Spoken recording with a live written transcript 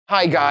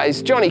Hi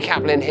guys, Johnny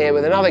Kaplan here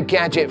with another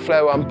Gadget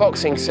Flow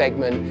unboxing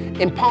segment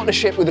in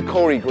partnership with the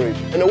Corey Group,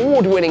 an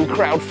award-winning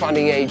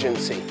crowdfunding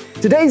agency.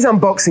 Today's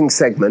unboxing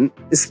segment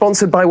is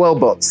sponsored by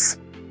WELLBOTS,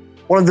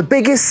 one of the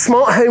biggest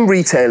smart home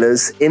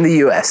retailers in the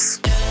US.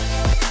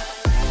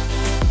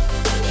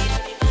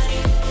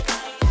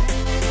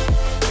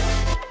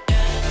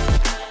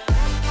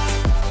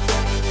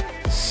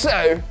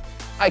 So,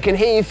 I can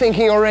hear you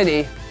thinking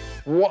already,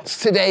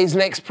 what's today's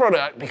next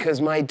product?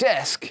 Because my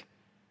desk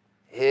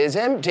is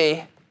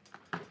empty.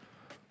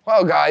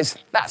 Well guys,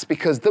 that's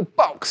because the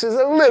box is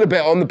a little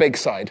bit on the big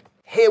side.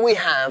 Here we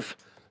have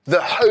the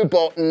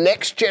HOBOT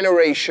next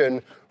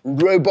generation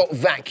robot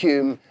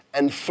vacuum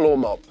and floor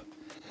mop.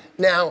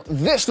 Now,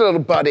 this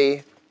little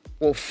buddy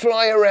will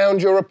fly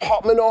around your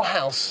apartment or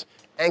house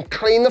and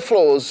clean the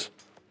floors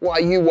while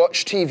you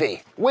watch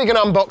TV. We're gonna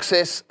unbox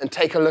this and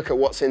take a look at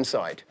what's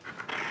inside.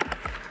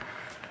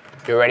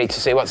 You ready to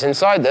see what's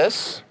inside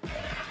this?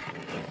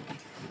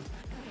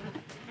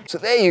 So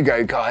there you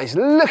go, guys.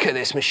 Look at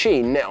this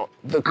machine. Now,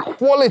 the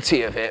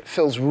quality of it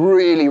feels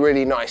really,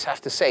 really nice. I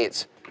have to say,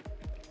 it's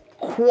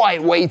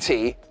quite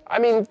weighty. I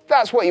mean,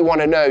 that's what you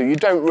want to know. You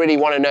don't really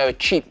want to know a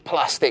cheap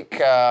plastic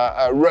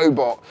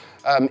robot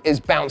is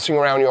bouncing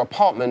around your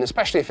apartment,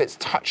 especially if it's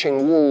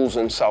touching walls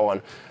and so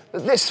on.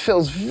 But this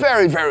feels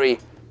very, very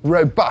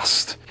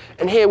robust.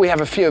 And here we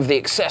have a few of the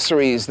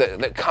accessories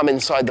that come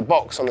inside the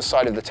box on the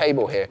side of the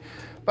table here.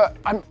 But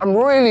I'm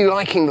really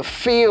liking the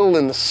feel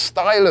and the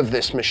style of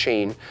this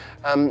machine.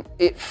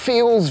 It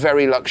feels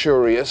very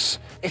luxurious.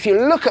 If you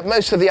look at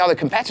most of the other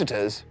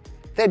competitors,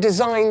 they're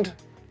designed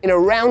in a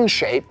round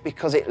shape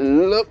because it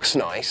looks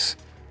nice,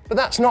 but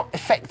that's not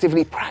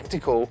effectively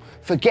practical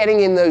for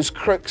getting in those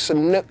crooks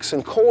and nooks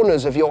and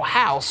corners of your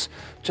house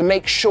to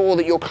make sure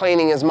that you're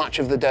cleaning as much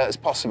of the dirt as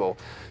possible.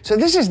 So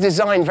this is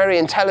designed very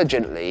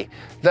intelligently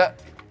that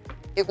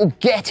it will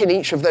get in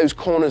each of those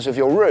corners of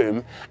your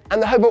room,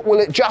 and the HOBOT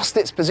will adjust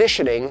its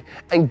positioning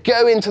and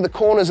go into the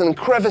corners and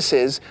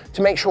crevices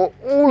to make sure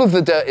all of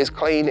the dirt is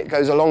clean. It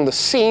goes along the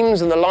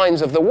seams and the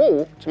lines of the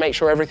wall to make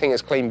sure everything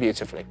is clean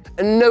beautifully.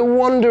 And no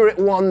wonder it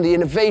won the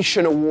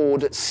Innovation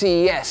Award at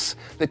CES,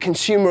 the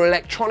Consumer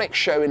Electronics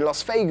Show in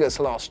Las Vegas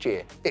last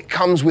year. It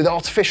comes with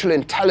artificial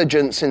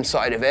intelligence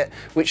inside of it,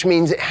 which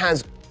means it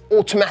has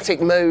automatic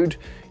mode.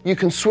 You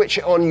can switch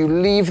it on, you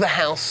leave the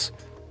house,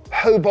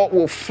 HOBOT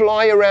will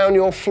fly around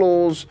your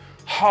floors,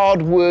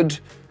 hardwood,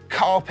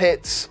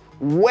 carpets,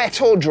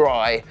 wet or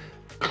dry,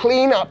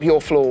 clean up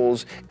your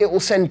floors. It will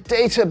send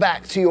data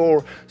back to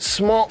your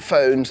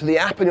smartphone, to the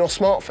app on your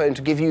smartphone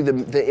to give you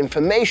the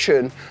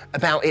information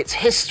about its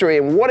history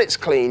and what it's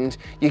cleaned.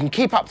 You can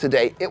keep up to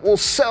date. It will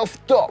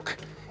self-dock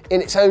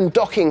in its own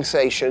docking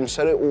station,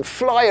 so that it will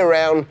fly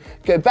around,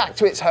 go back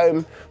to its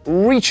home,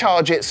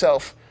 recharge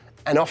itself,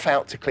 and off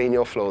out to clean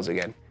your floors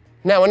again.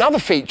 Now, another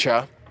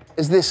feature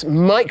is this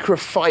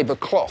microfiber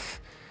cloth.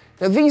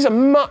 Now, these are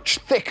much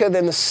thicker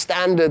than the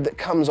standard that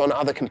comes on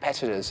other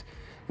competitors.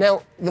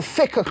 Now, the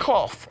thicker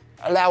cloth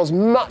allows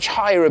much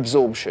higher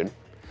absorption.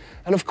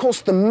 And of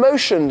course, the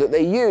motion that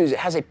they use, it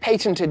has a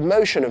patented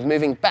motion of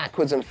moving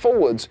backwards and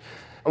forwards.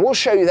 And we'll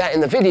show you that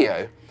in the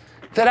video,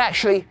 that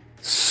actually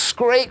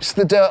scrapes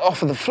the dirt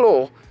off of the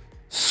floor,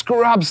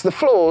 scrubs the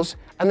floors,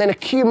 and then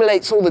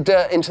accumulates all the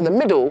dirt into the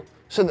middle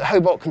so that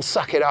HOBOT can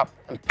suck it up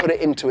and put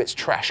it into its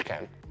trash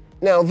can.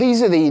 Now,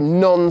 these are the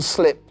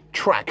non-slip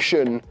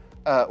traction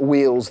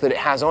wheels that it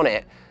has on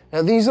it.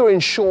 Now, these will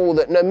ensure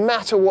that no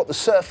matter what the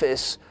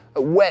surface,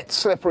 wet,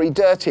 slippery,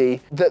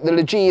 dirty, that the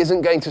Legee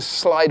isn't going to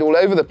slide all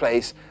over the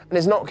place and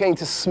is not going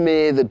to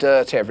smear the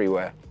dirt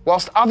everywhere.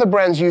 Whilst other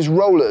brands use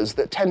rollers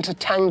that tend to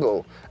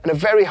tangle and are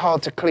very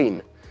hard to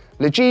clean,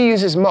 Legee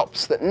uses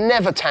mops that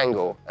never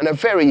tangle and are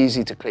very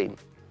easy to clean.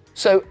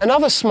 So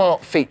another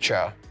smart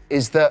feature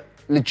is that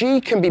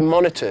Legee can be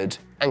monitored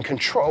and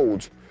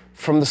controlled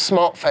from the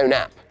smartphone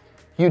app.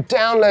 You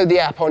download the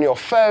app on your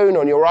phone,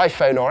 on your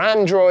iPhone or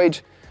Android.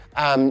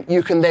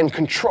 You can then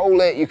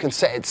control it, you can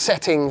set its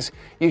settings,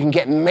 you can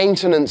get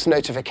maintenance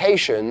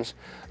notifications.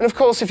 And of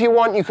course, if you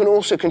want, you can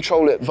also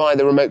control it via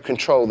the remote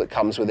control that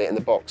comes with it in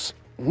the box.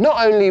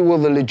 Not only will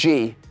the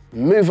Legee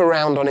move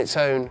around on its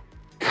own,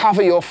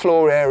 cover your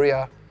floor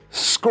area,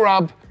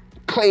 scrub,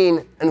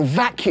 clean, and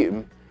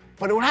vacuum,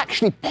 but it will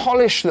actually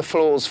polish the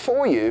floors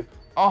for you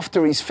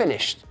after he's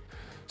finished.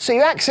 So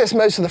you access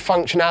most of the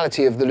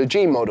functionality of the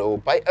Legee model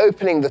by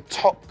opening the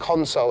top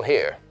console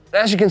here.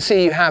 As you can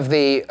see, you have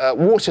the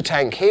water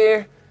tank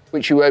here,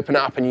 which you open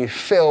up and you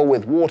fill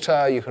with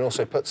water. You can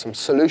also put some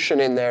solution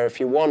in there if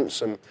you want,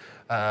 some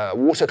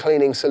water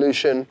cleaning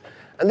solution.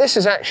 And this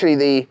is actually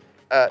the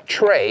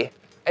tray,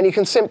 and you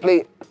can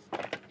simply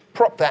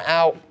prop that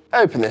out,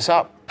 open this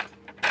up,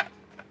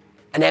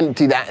 and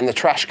empty that in the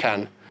trash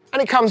can.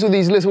 And it comes with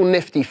these little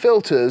nifty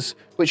filters,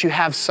 which you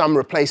have some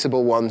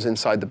replaceable ones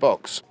inside the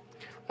box.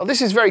 Well,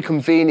 this is very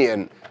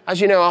convenient. As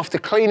you know, after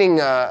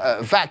cleaning a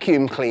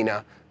vacuum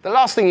cleaner, the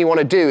last thing you want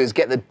to do is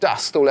get the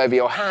dust all over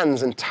your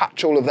hands and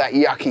touch all of that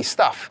yucky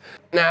stuff.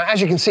 Now,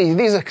 as you can see,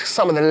 these are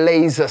some of the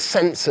laser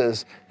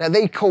sensors. Now,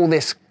 they call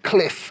this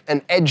cliff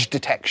and edge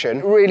detection.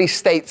 It really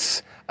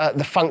states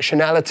the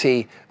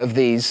functionality of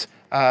these,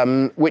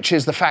 which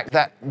is the fact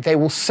that they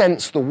will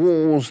sense the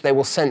walls, they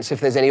will sense if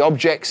there's any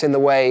objects in the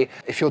way.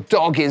 If your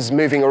dog is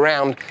moving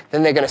around,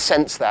 then they're going to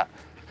sense that.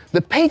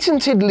 The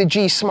patented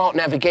Legee Smart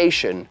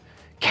Navigation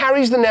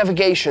carries the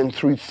navigation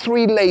through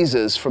 3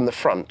 lasers from the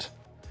front.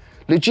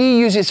 Legee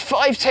uses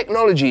 5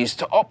 technologies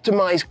to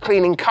optimize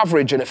cleaning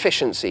coverage and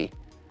efficiency: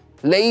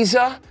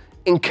 laser,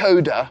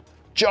 encoder,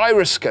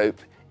 gyroscope,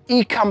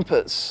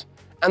 e-compass,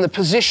 and the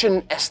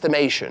position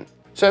estimation.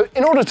 So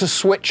in order to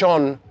switch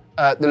on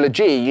the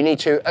Legee, you need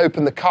to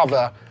open the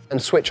cover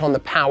and switch on the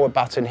power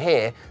button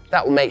here.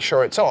 That will make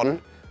sure it's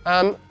on.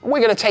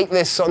 We're going to take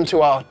this onto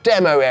our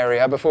demo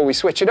area before we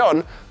switch it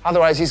on,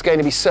 otherwise he's going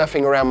to be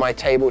surfing around my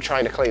table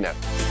trying to clean it.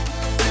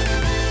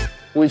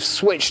 We've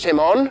switched him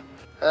on.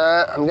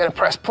 I'm going to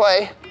press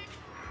play.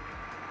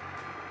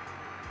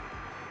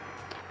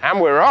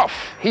 And we're off.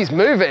 He's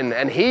moving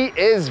and he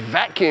is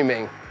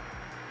vacuuming.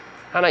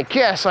 And I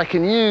guess I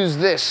can use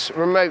this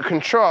remote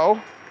control.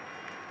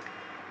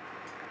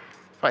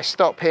 If I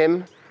stop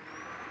him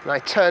and I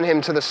turn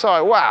him to the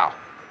side, wow,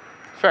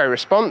 very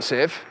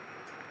responsive.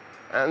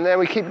 And then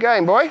we keep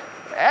going, boy.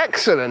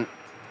 Excellent.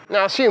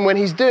 Now, I assume when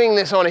he's doing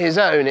this on his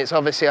own, it's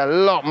obviously a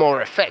lot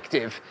more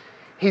effective.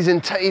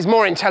 He's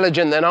more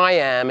intelligent than I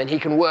am, and he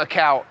can work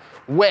out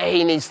where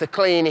he needs to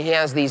clean. He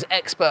has these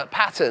expert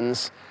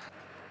patterns.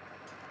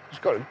 He's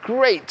got a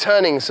great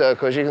turning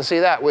circle, as you can see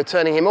that. We're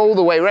turning him all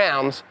the way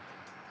around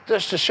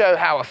just to show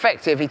how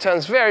effective. He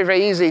turns very,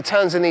 very easily,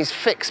 turns in these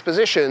fixed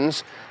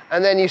positions,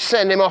 and then you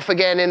send him off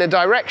again in a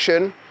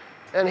direction,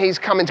 and he's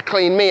coming to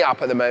clean me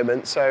up at the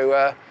moment,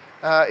 so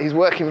he's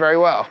working very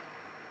well.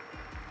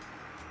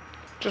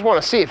 Just want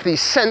to see if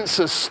these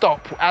sensors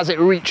stop as it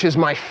reaches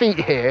my feet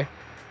here.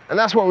 And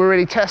that's what we're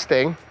really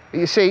testing. But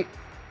you see,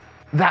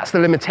 that's the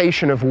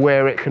limitation of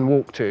where it can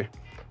walk to.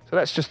 So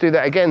let's just do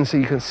that again so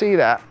you can see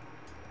that.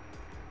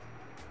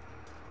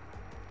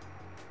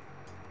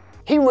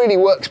 He really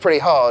works pretty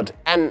hard,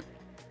 and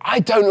I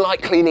don't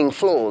like cleaning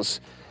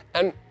floors.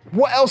 And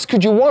what else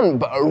could you want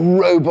but a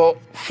robot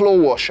floor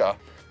washer?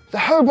 The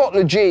HOBOT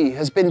Legee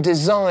has been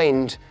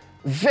designed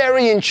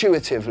very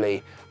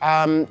intuitively.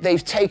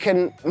 They've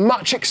taken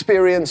much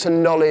experience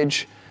and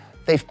knowledge.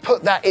 They've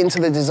put that into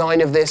the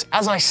design of this.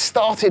 As I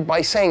started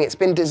by saying, it's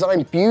been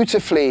designed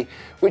beautifully,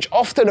 which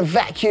often a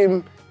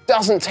vacuum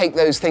doesn't take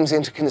those things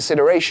into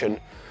consideration.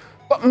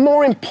 But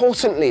more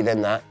importantly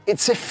than that,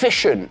 it's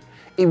efficient.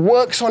 He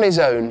works on his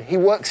own, he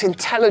works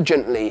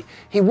intelligently,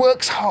 he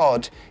works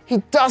hard, he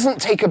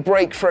doesn't take a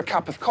break for a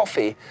cup of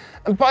coffee.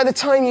 And by the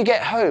time you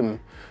get home,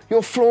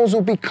 your floors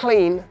will be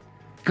clean,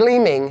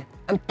 gleaming,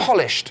 and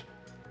polished,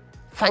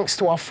 thanks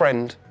to our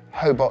friend,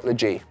 HOBOT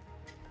Legee.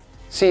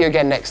 See you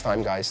again next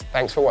time, guys.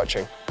 Thanks for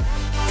watching.